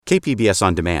KPBS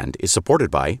On Demand is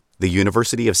supported by the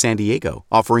University of San Diego,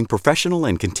 offering professional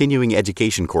and continuing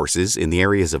education courses in the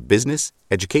areas of business,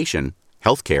 education,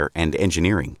 healthcare, and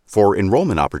engineering. For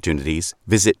enrollment opportunities,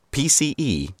 visit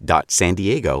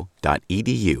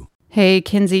pce.sandiego.edu. Hey,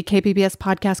 Kinsey, KPBS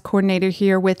podcast coordinator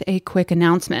here with a quick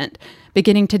announcement.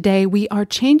 Beginning today, we are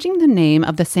changing the name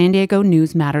of the San Diego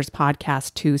News Matters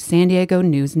podcast to San Diego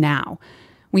News Now.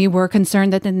 We were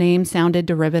concerned that the name sounded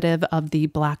derivative of the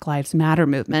Black Lives Matter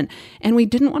movement, and we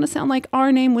didn't want to sound like our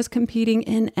name was competing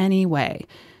in any way.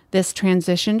 This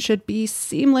transition should be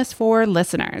seamless for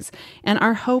listeners, and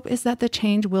our hope is that the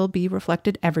change will be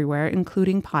reflected everywhere,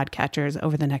 including podcatchers,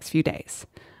 over the next few days.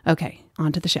 Okay,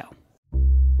 on to the show.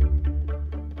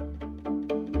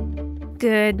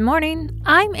 Good morning.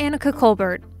 I'm Annika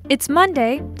Colbert. It's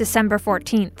Monday, December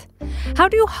 14th. How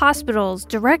do hospitals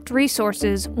direct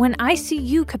resources when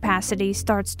ICU capacity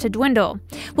starts to dwindle?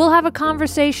 We'll have a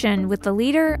conversation with the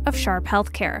leader of Sharp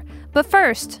Healthcare. But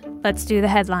first, let's do the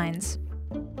headlines.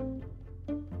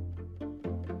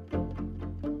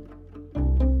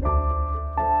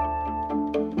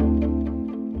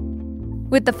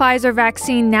 With the Pfizer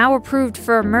vaccine now approved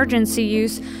for emergency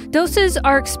use, doses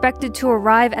are expected to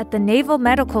arrive at the Naval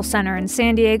Medical Center in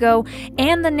San Diego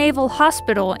and the Naval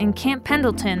Hospital in Camp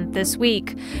Pendleton this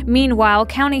week. Meanwhile,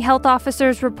 county health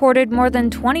officers reported more than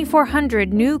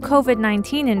 2,400 new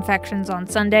COVID-19 infections on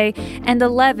Sunday and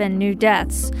 11 new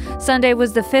deaths. Sunday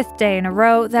was the fifth day in a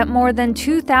row that more than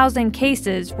 2,000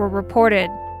 cases were reported.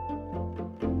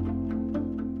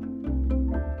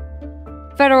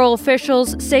 Federal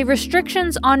officials say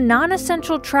restrictions on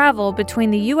non-essential travel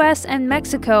between the U.S. and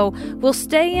Mexico will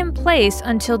stay in place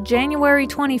until January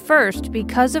 21st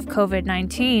because of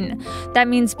COVID-19. That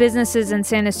means businesses in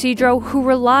San Ysidro who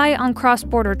rely on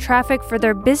cross-border traffic for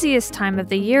their busiest time of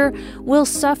the year will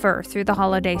suffer through the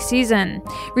holiday season.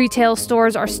 Retail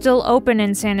stores are still open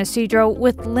in San Ysidro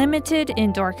with limited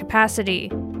indoor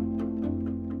capacity.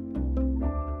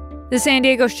 The San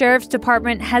Diego Sheriff's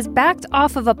Department has backed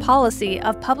off of a policy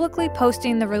of publicly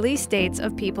posting the release dates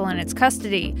of people in its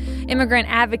custody. Immigrant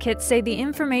advocates say the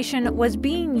information was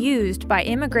being used by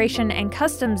Immigration and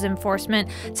Customs Enforcement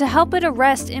to help it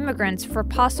arrest immigrants for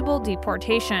possible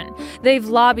deportation. They've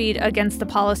lobbied against the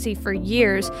policy for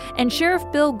years, and Sheriff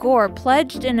Bill Gore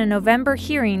pledged in a November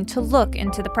hearing to look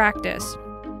into the practice.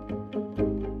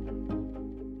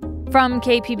 From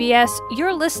KPBS,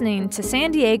 you're listening to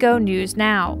San Diego News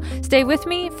Now. Stay with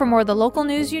me for more of the local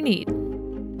news you need.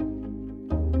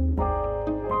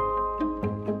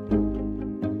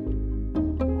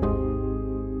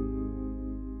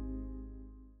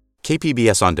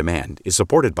 KPBS On Demand is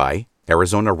supported by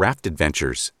Arizona Raft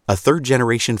Adventures, a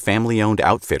third-generation family-owned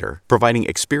outfitter providing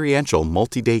experiential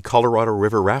multi-day Colorado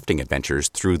River rafting adventures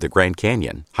through the Grand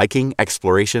Canyon, hiking,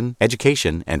 exploration,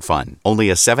 education, and fun. Only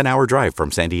a 7-hour drive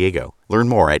from San Diego. Learn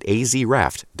more at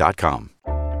azraft.com.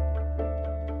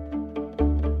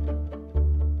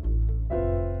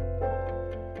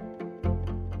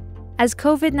 As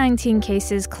COVID-19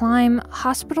 cases climb,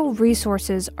 hospital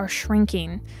resources are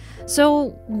shrinking.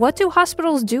 So what do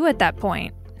hospitals do at that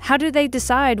point? How do they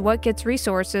decide what gets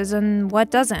resources and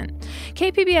what doesn't?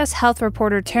 KPBS health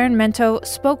reporter Taryn Mento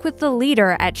spoke with the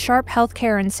leader at Sharp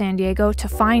Healthcare in San Diego to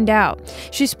find out.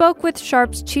 She spoke with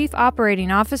Sharp's Chief Operating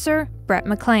Officer, Brett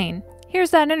McLean. Here's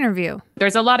that interview.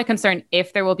 There's a lot of concern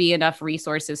if there will be enough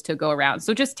resources to go around.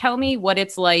 So just tell me what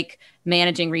it's like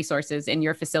managing resources in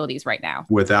your facilities right now.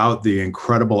 Without the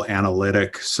incredible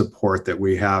analytic support that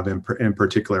we have, in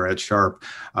particular at Sharp,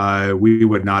 we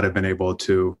would not have been able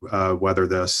to weather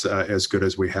this as good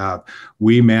as we have.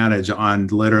 We manage on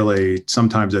literally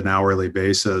sometimes an hourly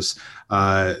basis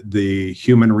the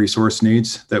human resource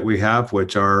needs that we have,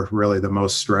 which are really the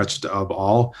most stretched of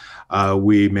all.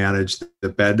 We manage the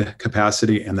bed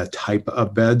capacity and the type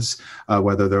of beds,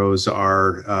 whether those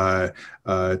are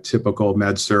typical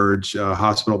med-surg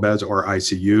hospital beds or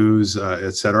ICUs,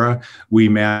 et cetera. We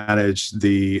manage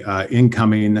the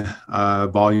incoming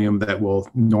volume that will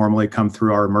normally come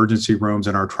through our emergency rooms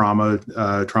and our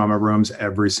trauma rooms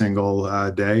every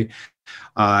single day.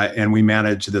 And we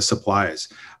manage the supplies.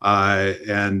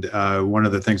 And one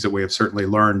of the things that we have certainly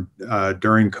learned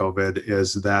during COVID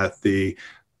is that the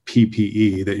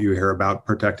PPE that you hear about,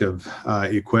 protective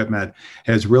equipment,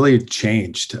 has really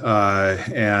changed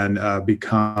and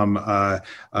become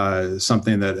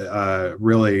something that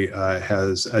really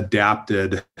has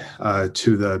adapted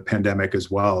to the pandemic as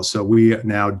well. So we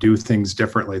now do things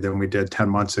differently than we did 10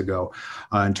 months ago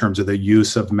in terms of the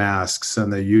use of masks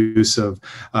and the use of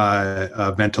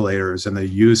ventilators and the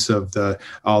use of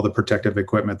all the protective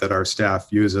equipment that our staff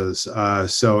uses.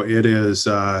 So it is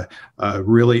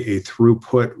really a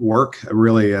throughput work,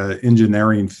 really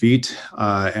engineering feat,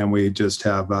 and we just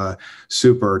have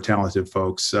super talented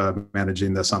folks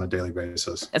managing this on a daily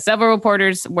basis. Several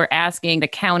reporters were asking the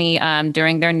county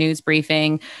during their news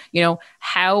briefing,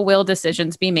 how will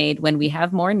decisions be made when we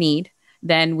have more need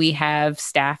than we have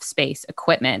staff, space,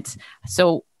 equipment?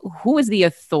 So who is the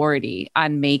authority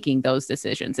on making those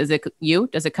decisions? Is it you?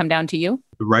 Does it come down to you?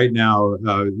 Right now,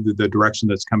 the direction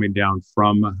that's coming down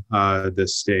from the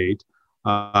state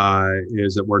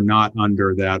is that we're not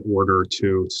under that order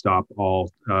to stop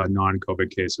all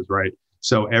non-COVID cases, right?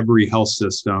 So every health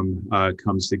system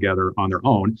comes together on their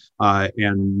own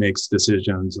and makes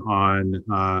decisions on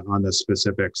the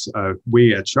specifics.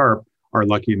 We at Sharp are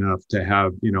lucky enough to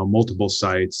have multiple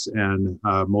sites and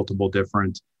multiple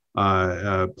different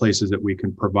places that we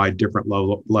can provide different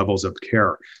levels of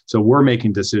care. So we're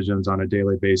making decisions on a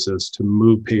daily basis to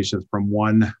move patients from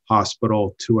one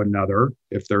hospital to another,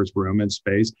 if there's room and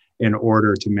space, in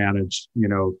order to manage,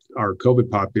 our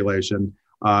COVID population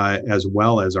as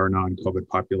well as our non-COVID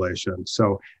population.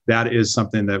 So that is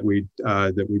something that we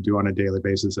do on a daily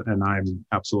basis, and I'm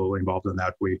absolutely involved in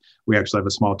that. We actually have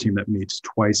a small team that meets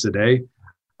twice a day.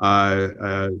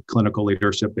 Clinical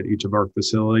leadership at each of our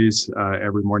facilities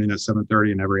every morning at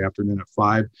 7:30 and every afternoon at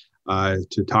 5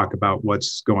 to talk about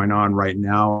what's going on right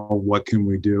now. What can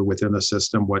we do within the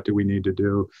system? What do we need to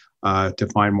do to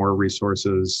find more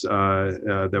resources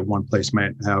that one place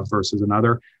might have versus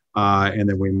another? And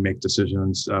then we make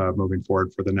decisions moving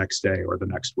forward for the next day or the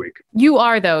next week. You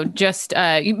are, though, just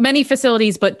many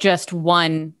facilities, but just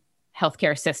one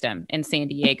healthcare system in San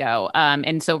Diego.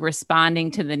 And so responding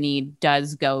to the need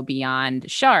does go beyond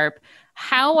Sharp.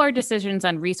 How are decisions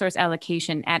on resource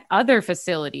allocation at other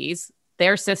facilities,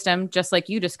 their system, just like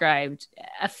you described,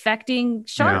 affecting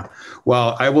Sharp? Yeah.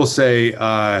 Well, I will say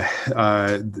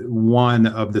one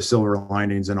of the silver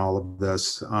linings in all of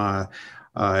this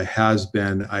has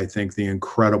been, I think, the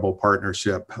incredible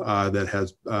partnership that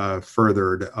has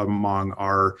furthered among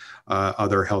our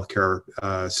other healthcare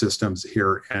systems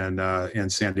here in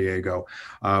San Diego.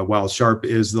 While Sharp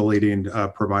is the leading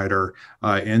provider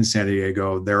in San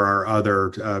Diego, there are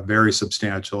other very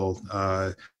substantial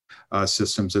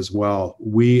systems as well.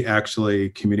 We actually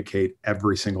communicate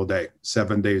every single day,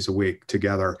 7 days a week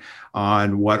together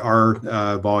on what our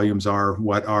volumes are,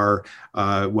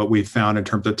 what we've found in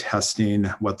terms of testing,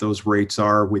 what those rates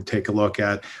are. We take a look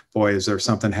at, is there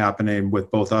something happening with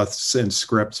both us and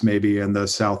Scripps, maybe in the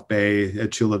South Bay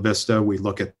at Chula Vista? We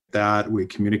look at that, we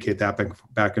communicate that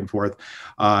back and forth.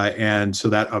 And so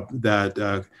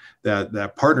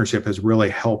that partnership has really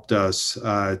helped us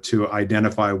to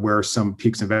identify where some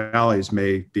peaks and valleys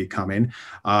may be coming,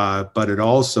 but it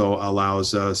also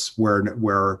allows us,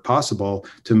 where possible,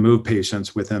 to move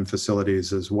patients within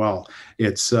facilities as well.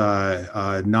 It's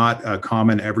not a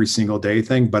common every single day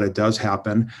thing, but it does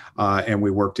happen, and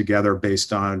we work together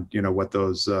based on what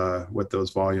those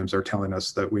volumes are telling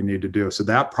us that we need to do. So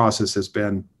that process has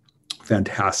been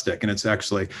fantastic. And it's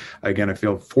actually, again, I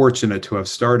feel fortunate to have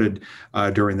started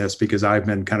during this, because I've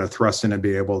been kind of thrust in to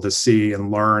be able to see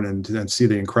and learn and see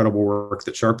the incredible work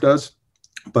that Sharp does,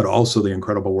 but also the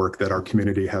incredible work that our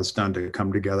community has done to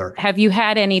come together. Have you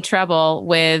had any trouble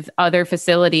with other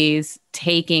facilities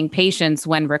taking patients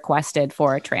when requested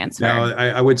for a transfer? Now,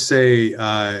 I would say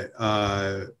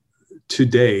to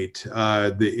date,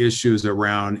 the issues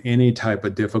around any type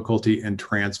of difficulty in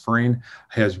transferring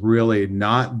has really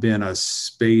not been a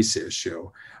space issue.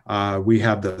 We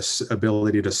have the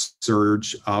ability to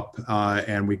surge up,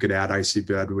 and we could add IC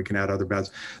bed, we can add other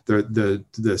beds.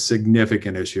 The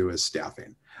significant issue is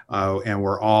staffing, and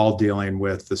we're all dealing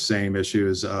with the same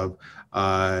issues of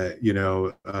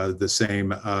the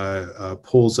same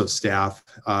pools of staff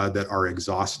that are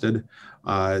exhausted,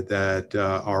 that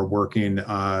are working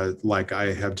like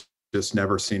I have just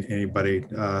never seen anybody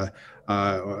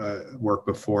work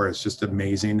before. It's just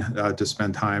amazing to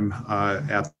spend time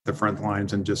at the front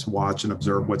lines and just watch and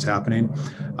observe what's happening.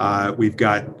 We've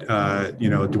got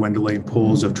dwindling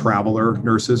pools of traveler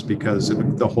nurses because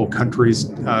the whole country's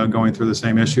going through the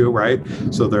same issue, right?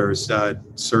 So there's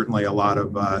certainly a lot of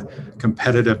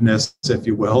competitiveness, if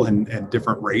you will, and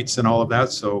different rates and all of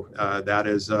that. So that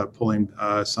is pulling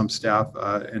some staff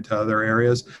into other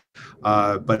areas.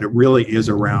 But it really is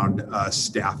around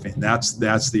staffing.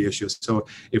 That's the issue. So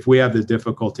if we have the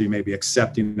difficulty maybe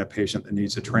accepting a patient that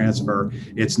needs a transfer,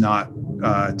 it's not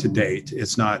to date,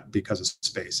 it's not because of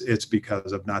space. It's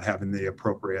because of not having the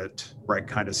appropriate right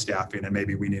kind of staffing. And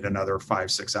maybe we need another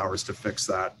 5-6 hours to fix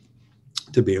that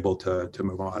to be able to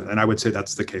move on. And I would say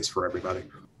that's the case for everybody.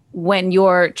 When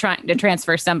you're trying to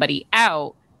transfer somebody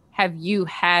out, have you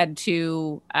had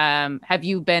to, have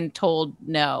you been told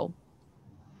no?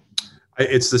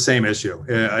 It's the same issue.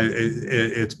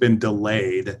 It's been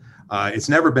delayed. It's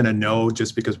never been a no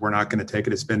just because we're not going to take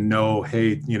it. It's been no,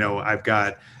 hey, I've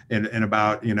got in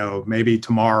about, maybe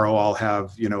tomorrow I'll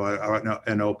have,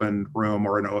 an open room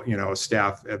or, a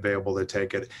staff available to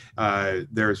take it.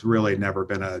 There's really never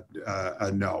been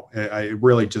a no. It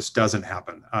really just doesn't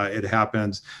happen. It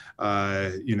happens,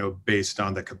 based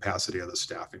on the capacity of the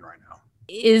staffing right now.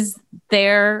 Is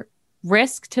there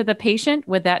risk to the patient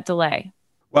with that delay?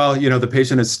 Well, the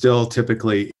patient is still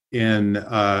typically in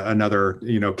another,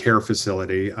 care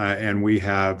facility, and we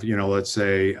have, let's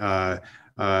say, in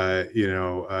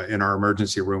our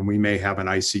emergency room, we may have an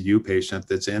ICU patient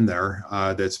that's in there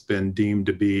that's been deemed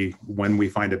to be, when we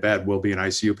find a bed, will be an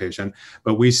ICU patient,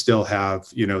 but we still have,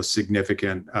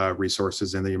 significant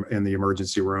resources in the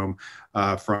emergency room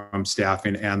from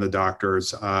staffing and the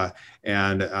doctors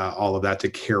and all of that to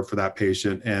care for that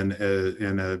patient and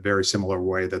in a very similar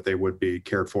way that they would be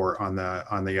cared for on the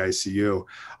ICU.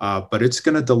 But it's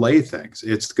going to delay things.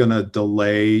 It's going to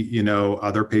delay,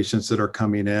 other patients that are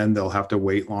coming in. They'll have to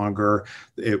wait longer.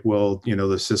 It will,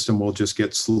 the system will just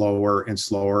get slower and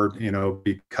slower,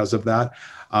 because of that.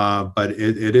 But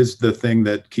it is the thing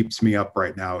that keeps me up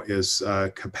right now is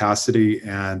capacity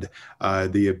and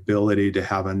the ability to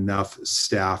have enough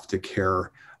staff to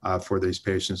care for these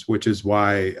patients, which is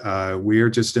why we are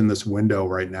just in this window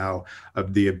right now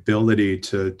of the ability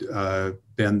to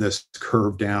bend this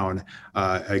curve down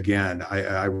again.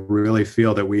 I really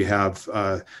feel that we have,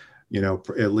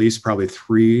 at least probably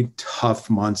 3 tough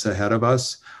months ahead of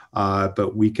us.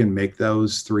 But we can make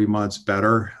those 3 months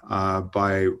better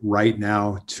by right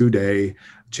now, today,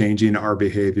 changing our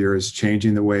behaviors,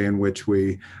 changing the way in which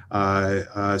we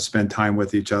spend time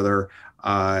with each other,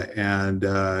 and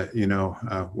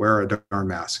wear a darn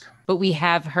mask. But we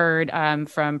have heard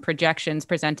from projections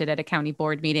presented at a county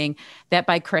board meeting that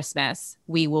by Christmas,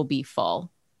 we will be full.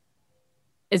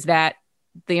 Is that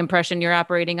the impression you're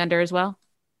operating under as well?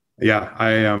 Yeah,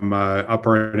 I am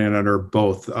operating under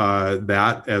both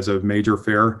that as a major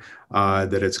fear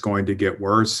that it's going to get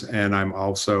worse. And I'm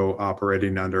also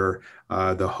operating under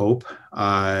the hope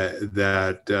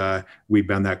that we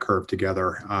bend that curve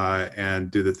together and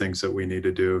do the things that we need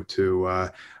to do to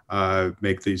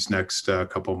make these next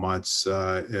couple months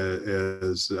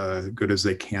as good as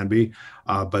they can be.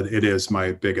 But it is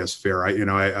my biggest fear.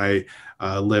 I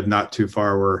live not too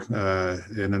far. We're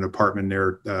in an apartment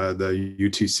near the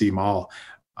UTC Mall.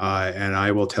 And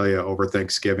I will tell you, over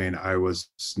Thanksgiving, I was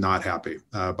not happy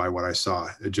by what I saw.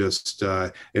 It just,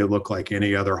 it looked like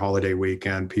any other holiday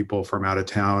weekend, people from out of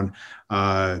town,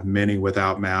 many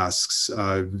without masks,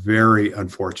 very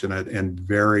unfortunate and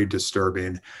very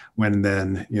disturbing when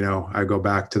then, I go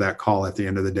back to that call at the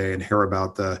end of the day and hear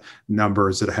about the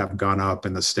numbers that have gone up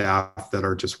and the staff that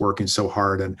are just working so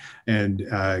hard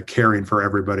and caring for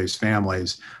everybody's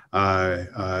families.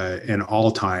 In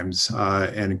all times,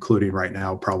 and including right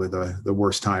now, probably the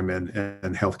worst time in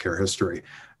healthcare history.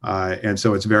 And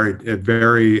so it's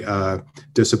very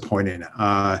disappointing.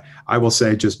 I will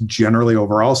say just generally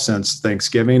overall since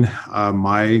Thanksgiving,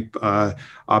 my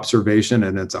observation,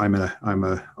 and I'm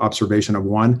a observation of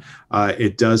one,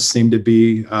 it does seem to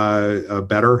be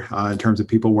better in terms of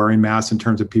people wearing masks, in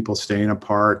terms of people staying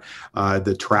apart.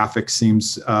 The traffic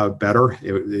seems better.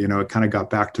 It kind of got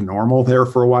back to normal there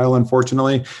for a while,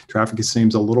 unfortunately. Traffic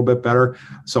seems a little bit better.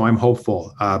 So I'm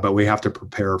hopeful, but we have to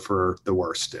prepare for the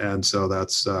worst. And so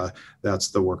that's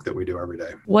the work that we do every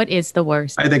day. What is the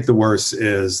worst? I think the worst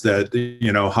is that,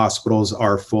 hospitals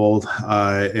are full.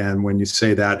 And when you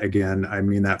say that, again, I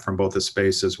mean that from both a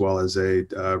space as well as a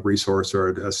resource or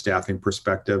a staffing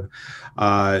perspective,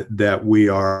 that we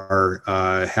are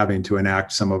having to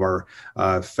enact some of our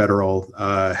federal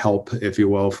help, if you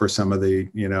will, for some of the,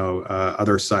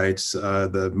 other sites,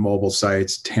 the mobile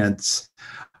sites, tents,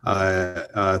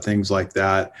 things like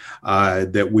that,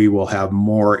 that we will have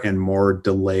more and more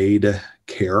delayed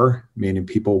care, meaning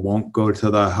people won't go to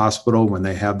the hospital when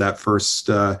they have that first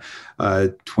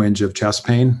twinge of chest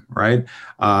pain, right?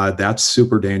 That's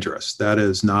super dangerous. That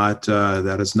is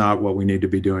not what we need to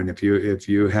be doing. If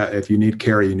you need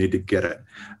care, you need to get it.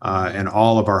 And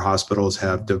all of our hospitals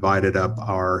have divided up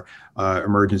our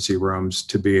emergency rooms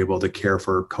to be able to care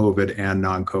for COVID and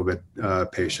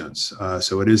non-COVID patients.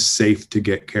 So it is safe to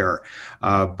get care.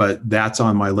 But that's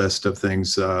on my list of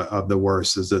things of the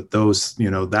worst, is that those,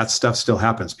 that stuff still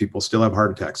happens. People still have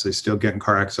heart attacks. They still get in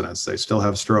car accidents. They still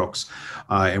have strokes.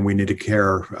 And we need to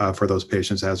care for those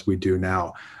patients as we do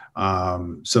now.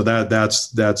 So that's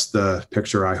the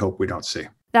picture I hope we don't see.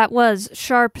 That was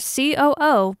Sharp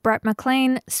COO Brett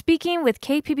McLean speaking with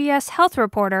KPBS health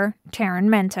reporter Taryn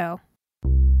Mento.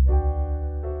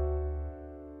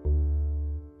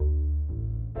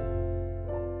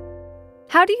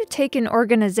 How do you take an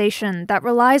organization that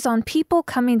relies on people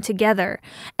coming together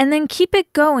and then keep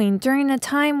it going during a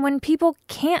time when people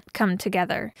can't come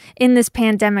together? In this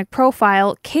pandemic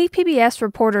profile, KPBS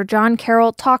reporter John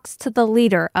Carroll talks to the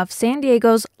leader of San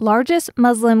Diego's largest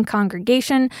Muslim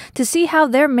congregation to see how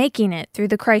they're making it through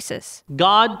the crisis.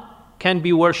 God can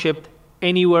be worshipped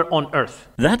anywhere on earth.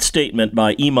 That statement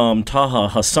by Imam Taha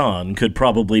Hassan could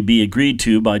probably be agreed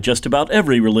to by just about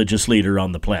every religious leader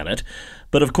on the planet.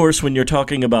 But of course, when you're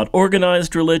talking about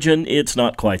organized religion, it's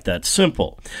not quite that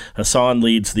simple. Hassan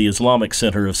leads the Islamic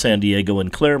Center of San Diego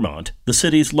and Claremont, the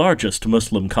city's largest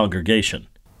Muslim congregation.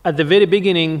 At the very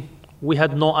beginning, we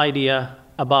had no idea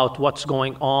about what's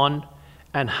going on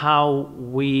and how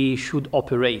we should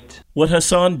operate. What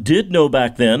Hassan did know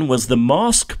back then was the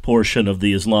mosque portion of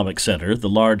the Islamic Center, the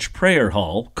large prayer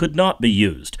hall, could not be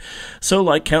used. So,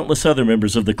 like countless other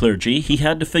members of the clergy, he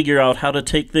had to figure out how to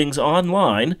take things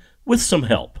online with some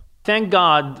help. Thank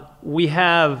God we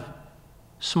have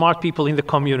smart people in the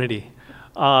community,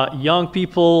 young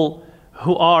people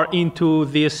who are into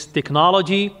this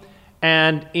technology,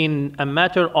 and in a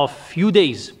matter of few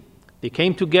days, they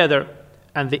came together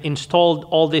and they installed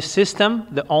all this system,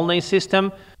 the online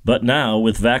system. But now,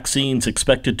 with vaccines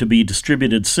expected to be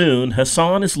distributed soon,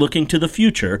 Hassan is looking to the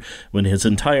future when his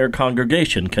entire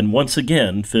congregation can once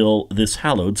again fill this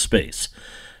hallowed space.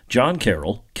 John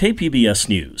Carroll, KPBS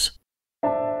News.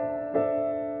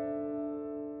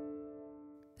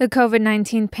 The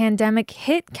COVID-19 pandemic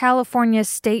hit California's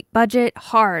state budget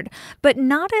hard, but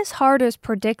not as hard as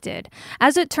predicted.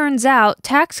 As it turns out,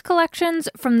 tax collections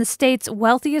from the state's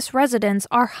wealthiest residents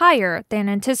are higher than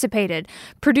anticipated,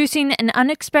 producing an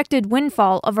unexpected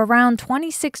windfall of around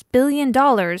 $26 billion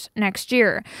next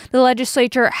year. The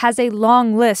legislature has a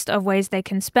long list of ways they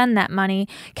can spend that money.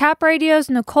 Cap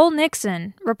Radio's Nicole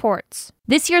Nixon reports.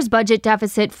 This year's budget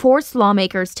deficit forced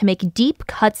lawmakers to make deep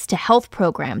cuts to health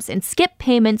programs and skip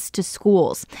payments to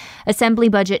schools. Assembly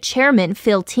Budget Chairman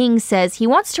Phil Ting says he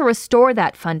wants to restore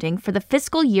that funding for the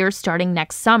fiscal year starting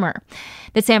next summer.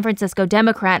 The San Francisco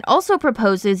Democrat also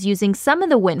proposes using some of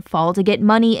the windfall to get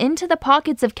money into the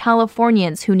pockets of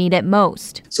Californians who need it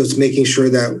most. So it's making sure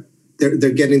that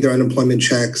they're getting their unemployment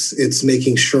checks. It's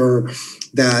making sure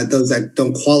that those that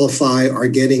don't qualify are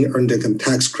getting earned income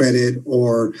tax credit,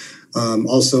 or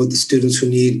also the students who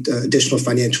need additional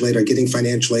financial aid are getting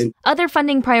financial aid. Other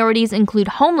funding priorities include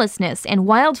homelessness and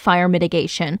wildfire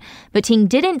mitigation, but Ting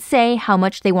didn't say how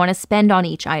much they want to spend on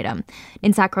each item.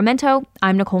 In Sacramento,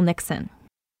 I'm Nicole Nixon.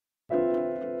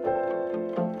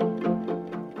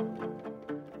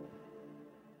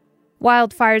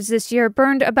 Wildfires this year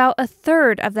burned about a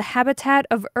third of the habitat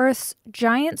of Earth's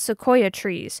giant sequoia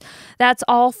trees. That's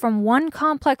all from one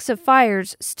complex of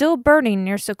fires still burning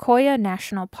near Sequoia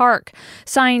National Park.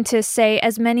 Scientists say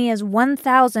as many as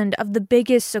 1,000 of the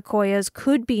biggest sequoias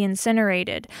could be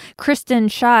incinerated. Kristen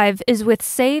Shive is with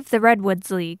Save the Redwoods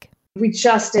League. We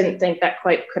just didn't think that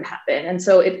quite could happen. And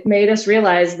so it made us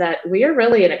realize that we are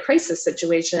really in a crisis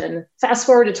situation. Fast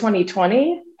forward to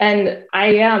 2020, and I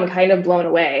am kind of blown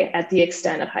away at the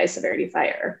extent of high severity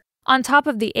fire. On top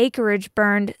of the acreage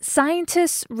burned,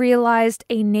 scientists realized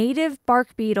a native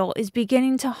bark beetle is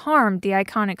beginning to harm the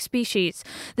iconic species.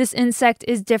 This insect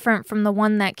is different from the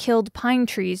one that killed pine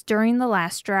trees during the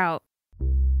last drought.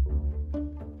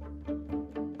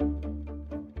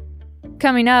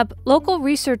 Coming up, local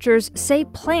researchers say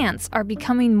plants are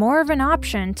becoming more of an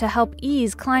option to help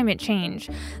ease climate change.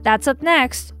 That's up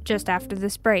next, just after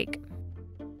this break.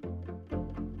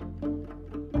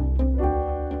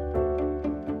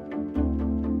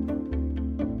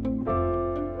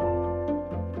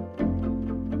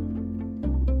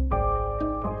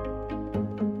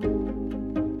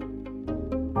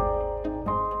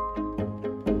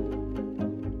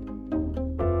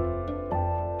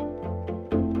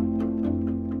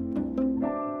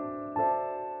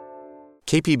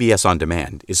 KPBS On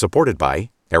Demand is supported by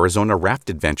Arizona Raft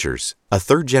Adventures, a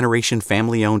third-generation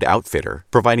family-owned outfitter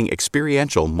providing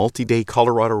experiential multi-day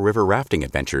Colorado River rafting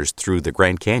adventures through the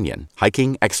Grand Canyon.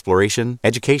 Hiking, exploration,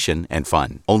 education, and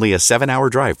fun. Only a 7-hour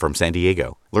drive from San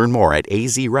Diego. Learn more at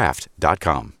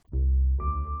azraft.com.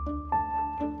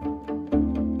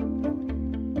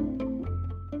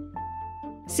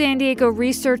 San Diego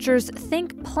researchers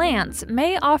think plants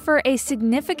may offer a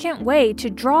significant way to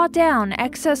draw down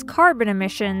excess carbon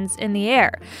emissions in the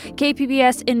air.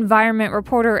 KPBS environment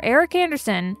reporter Eric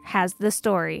Anderson has the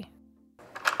story.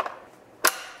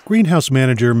 Greenhouse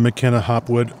manager McKenna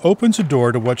Hopwood opens a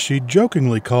door to what she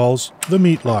jokingly calls the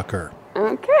meat locker.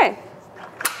 Okay,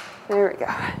 there we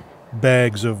go.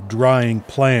 Bags of drying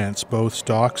plants, both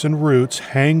stalks and roots,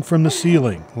 hang from the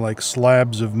ceiling like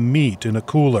slabs of meat in a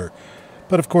cooler.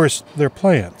 But of course, they're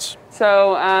plants.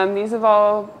 So these have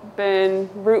all been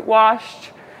root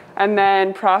washed and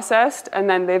then processed, and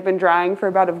then they've been drying for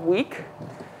about a week.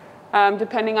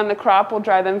 Depending on the crop, we'll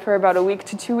dry them for about a week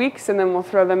to 2 weeks, and then we'll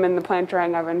throw them in the plant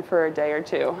drying oven for a day or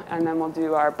two, and then we'll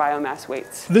do our biomass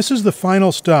weights. This is the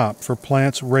final stop for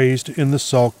plants raised in the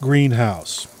Salk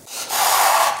greenhouse.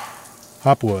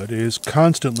 Hopwood is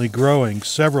constantly growing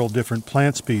several different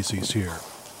plant species here.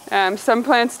 Some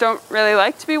plants don't really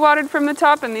like to be watered from the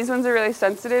top, and these ones are really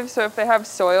sensitive, so if they have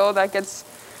soil that gets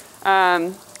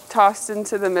tossed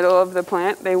into the middle of the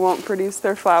plant, they won't produce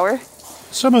their flower.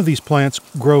 Some of these plants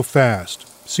grow fast,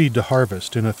 seed to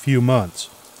harvest in a few months.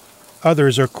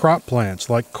 Others are crop plants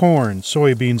like corn,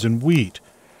 soybeans, and wheat.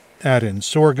 Add in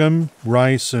sorghum,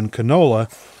 rice, and canola,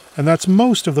 and that's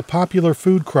most of the popular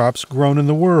food crops grown in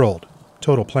the world.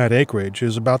 Total plant acreage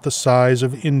is about the size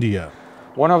of India.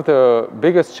 One of the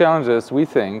biggest challenges, we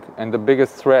think, and the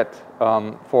biggest threat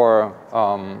for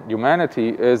humanity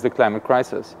is the climate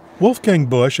crisis. Wolfgang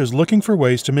Busch is looking for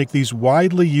ways to make these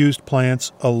widely used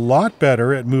plants a lot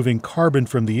better at moving carbon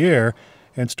from the air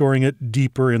and storing it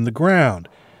deeper in the ground.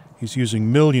 He's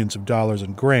using millions of dollars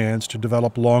in grants to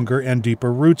develop longer and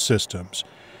deeper root systems.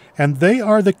 And they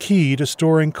are the key to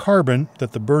storing carbon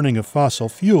that the burning of fossil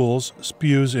fuels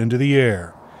spews into the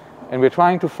air. And we're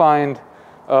trying to find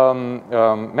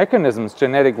mechanisms,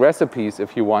 genetic recipes,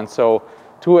 if you want, so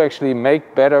to actually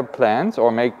make better plants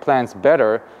or make plants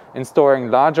better in storing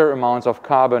larger amounts of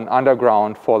carbon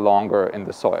underground for longer in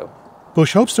the soil.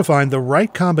 Busch hopes to find the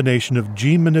right combination of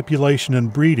gene manipulation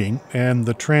and breeding and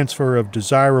the transfer of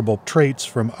desirable traits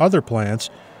from other plants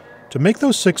to make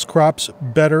those 6 crops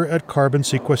better at carbon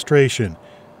sequestration.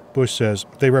 Busch says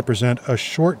they represent a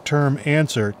short-term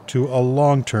answer to a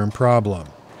long-term problem.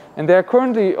 And there are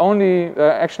currently only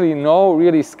actually no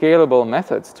really scalable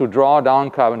methods to draw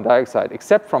down carbon dioxide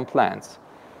except from plants.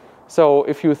 So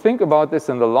if you think about this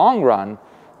in the long run,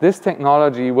 this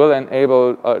technology will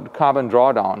enable a carbon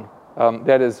drawdown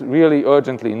that is really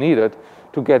urgently needed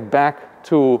to get back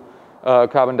to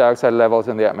carbon dioxide levels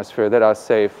in the atmosphere that are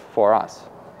safe for us.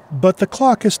 But the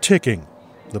clock is ticking.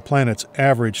 The planet's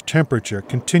average temperature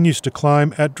continues to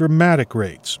climb at dramatic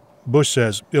rates. Busch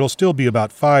says it'll still be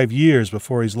about 5 years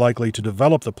before he's likely to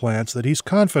develop the plants that he's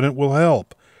confident will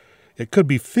help. It could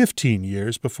be 15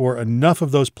 years before enough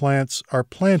of those plants are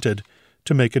planted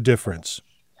to make a difference.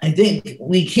 I think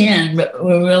we can, but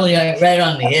we're really right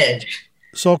on the edge.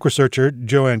 Salk researcher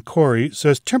Joanne Corey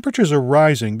says temperatures are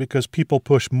rising because people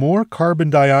push more carbon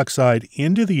dioxide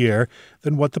into the air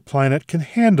than what the planet can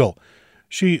handle.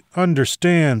 She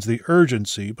understands the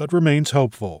urgency, but remains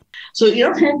hopeful. So you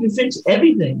don't have to fix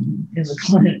everything in the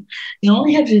climate. You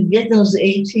only have to get those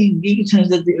 18 gigatons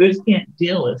that the Earth can't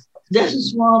deal with. That's a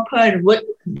small part of what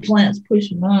plants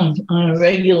push around on a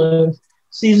regular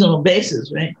seasonal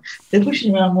basis, right? They're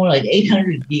pushing around more like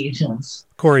 800 gigatons.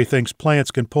 Corey thinks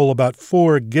plants can pull about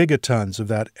 4 gigatons of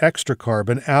that extra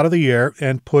carbon out of the air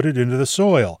and put it into the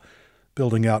soil.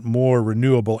 Building out more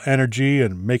renewable energy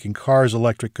and making cars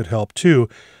electric could help too,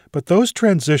 but those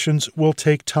transitions will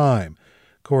take time.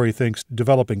 Corey thinks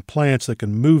developing plants that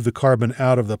can move the carbon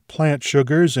out of the plant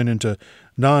sugars and into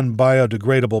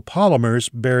non-biodegradable polymers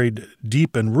buried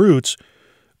deep in roots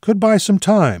could buy some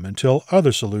time until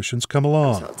other solutions come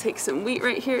along. So I'll take some wheat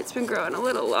right here. It's been growing a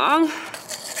little long.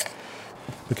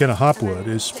 McKenna Hopwood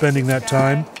is spending that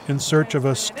time in search of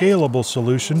a scalable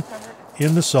solution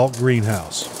in the Salk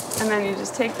greenhouse. And then you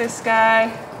just take this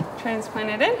guy, transplant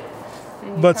it in.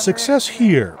 But success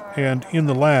here and in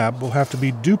the lab will have to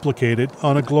be duplicated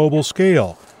on a global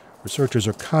scale. Researchers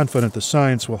are confident the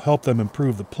science will help them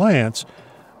improve the plants,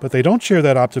 but they don't share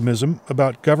that optimism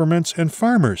about governments and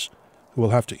farmers, who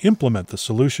will have to implement the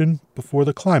solution before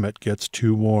the climate gets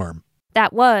too warm.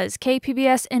 That was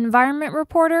KPBS environment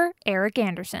reporter Eric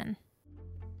Anderson.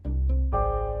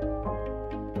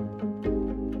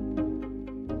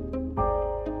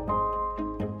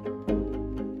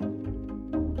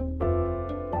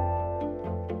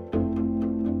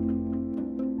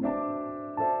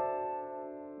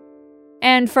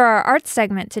 And for our arts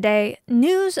segment today,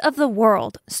 News of the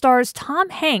World stars Tom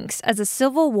Hanks as a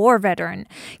Civil War veteran.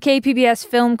 KPBS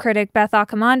film critic Beth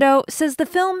Accomando says the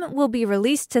film will be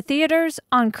released to theaters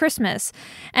on Christmas,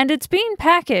 and it's being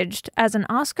packaged as an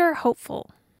Oscar hopeful.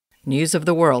 News of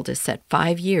the World is set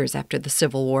 5 years after the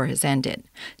Civil War has ended.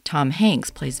 Tom Hanks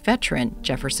plays veteran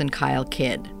Jefferson Kyle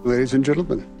Kidd. Ladies and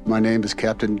gentlemen, my name is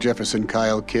Captain Jefferson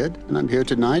Kyle Kidd, and I'm here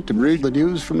tonight to read the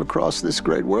news from across this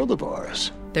great world of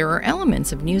ours. There are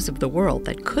elements of News of the World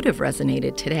that could have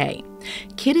resonated today.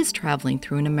 Kidd is traveling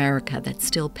through an America that's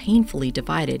still painfully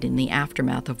divided in the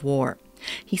aftermath of war.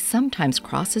 He sometimes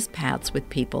crosses paths with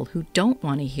people who don't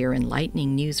want to hear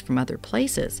enlightening news from other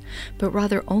places, but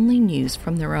rather only news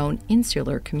from their own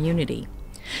insular community.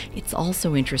 It's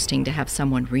also interesting to have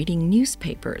someone reading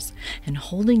newspapers and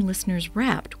holding listeners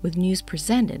wrapped with news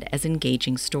presented as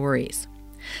engaging stories.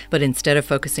 But instead of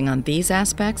focusing on these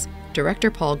aspects, director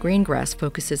Paul Greengrass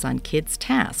focuses on Kidd's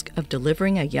task of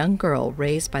delivering a young girl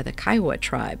raised by the Kiowa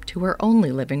tribe to her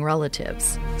only living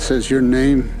relatives. It says your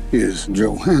name is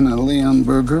Johanna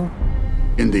Leonberger.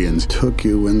 Indians took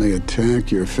you when they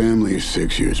attacked your family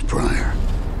 6 years prior.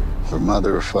 Her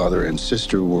mother, father, and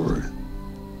sister were,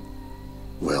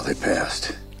 well, they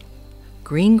passed.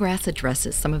 Greengrass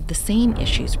addresses some of the same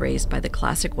issues raised by the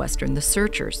classic Western The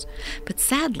Searchers, but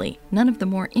sadly, none of the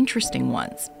more interesting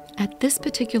ones. At this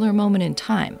particular moment in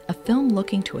time, a film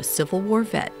looking to a Civil War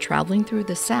vet traveling through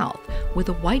the South with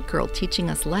a white girl teaching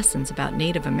us lessons about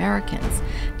Native Americans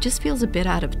just feels a bit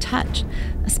out of touch,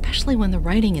 especially when the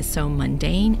writing is so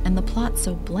mundane and the plot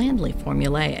so blandly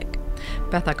formulaic.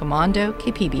 Beth Accomando,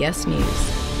 KPBS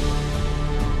News.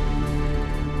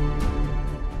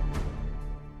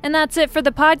 And that's it for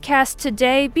the podcast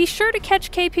today. Be sure to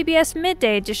catch KPBS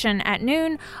Midday Edition at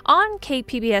noon on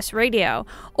KPBS Radio,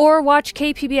 or watch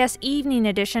KPBS Evening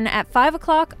Edition at 5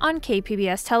 o'clock on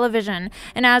KPBS Television.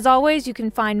 And as always, you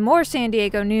can find more San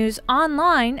Diego news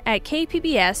online at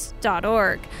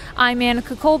kpbs.org. I'm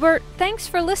Annika Colbert. Thanks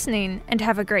for listening, and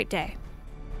have a great day.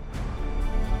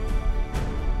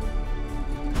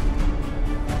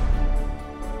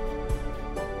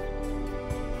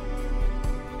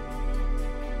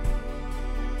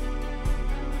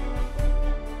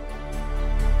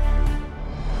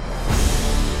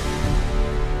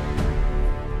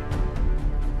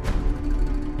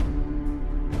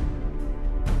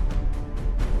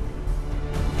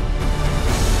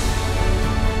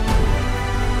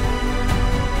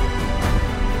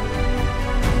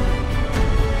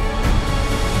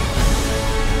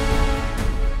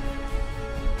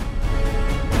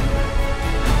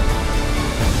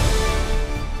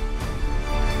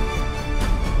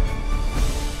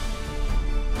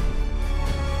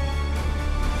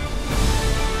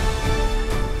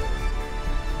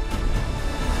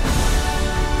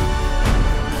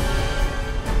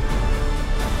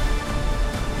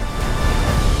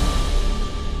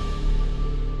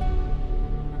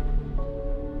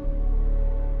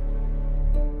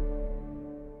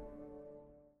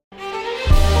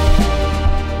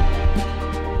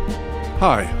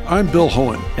 Hi, I'm Bill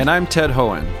Hohen. And I'm Ted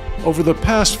Hohen. Over the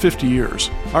past 50 years,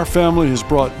 our family has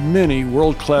brought many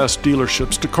world-class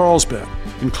dealerships to Carlsbad,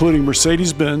 including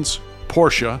Mercedes-Benz,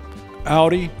 Porsche,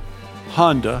 Audi,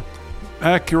 Honda,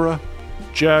 Acura,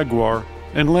 Jaguar,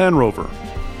 and Land Rover.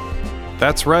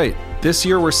 That's right. This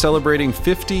year we're celebrating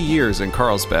 50 years in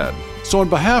Carlsbad. So on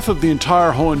behalf of the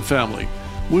entire Hohen family,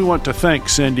 we want to thank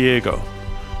San Diego.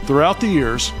 Throughout the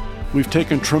years, we've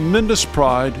taken tremendous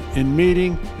pride in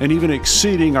meeting and even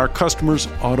exceeding our customers'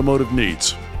 automotive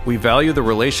needs. We value the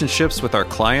relationships with our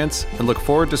clients and look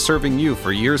forward to serving you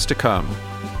for years to come.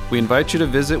 We invite you to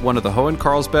visit one of the Hohen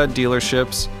Carlsbad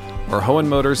dealerships or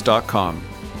hohenmotors.com.